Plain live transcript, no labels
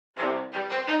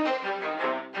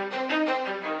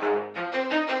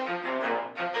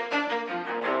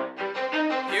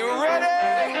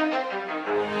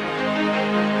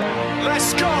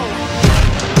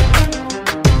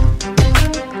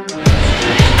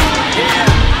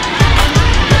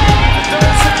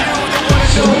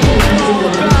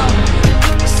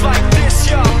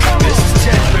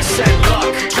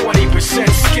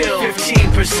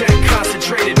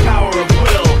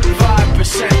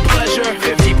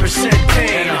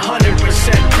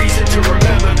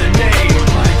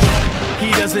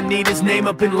need his name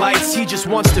up in lights. He just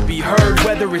wants to be heard,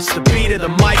 whether it's the beat or the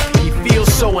mic. He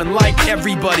feels so unlike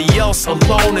everybody else,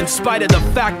 alone, in spite of the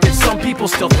fact that some people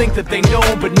still think that they know.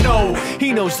 But no,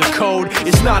 he knows the code.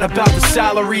 It's not about the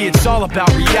salary, it's all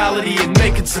about reality and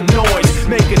making some noise,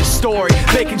 making a story,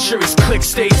 making sure his click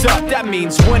stays up. That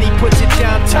means when he puts it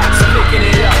down, Top's picking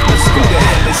it up. Let's go. Who the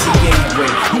hell is he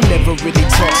anyway? He never really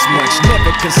talks much,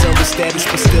 never concerned with status,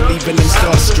 but still leaving him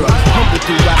starstruck. Humble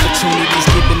through opportunities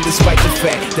given despite the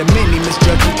fact that many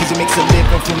misjudge him cause he makes a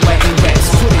living from writing raps.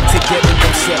 Put it together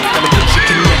himself, got a picture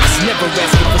connects, never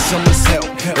asking for someone's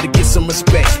help or to get some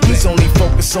respect. He's only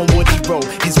focused on what he wrote,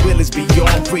 his will is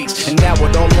beyond reach, and now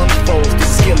it all unfolds, the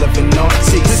skill of an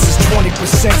artist. This is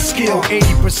 20% skill,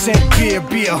 80% fear,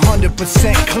 be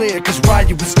 100% clear, cause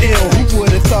Ryu was ill. Who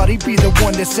would've thought he'd be the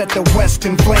one that set the West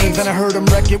in flames? And I heard him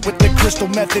wreck it with the crystal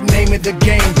method, name of the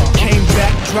game. Came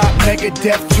back, dropped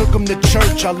Megadeth, took him to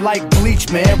church. I like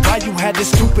Bleach, man. Ryu had the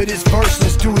stupidest verse,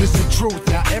 this dude is the truth.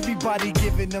 Now everybody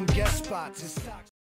giving them guest spots.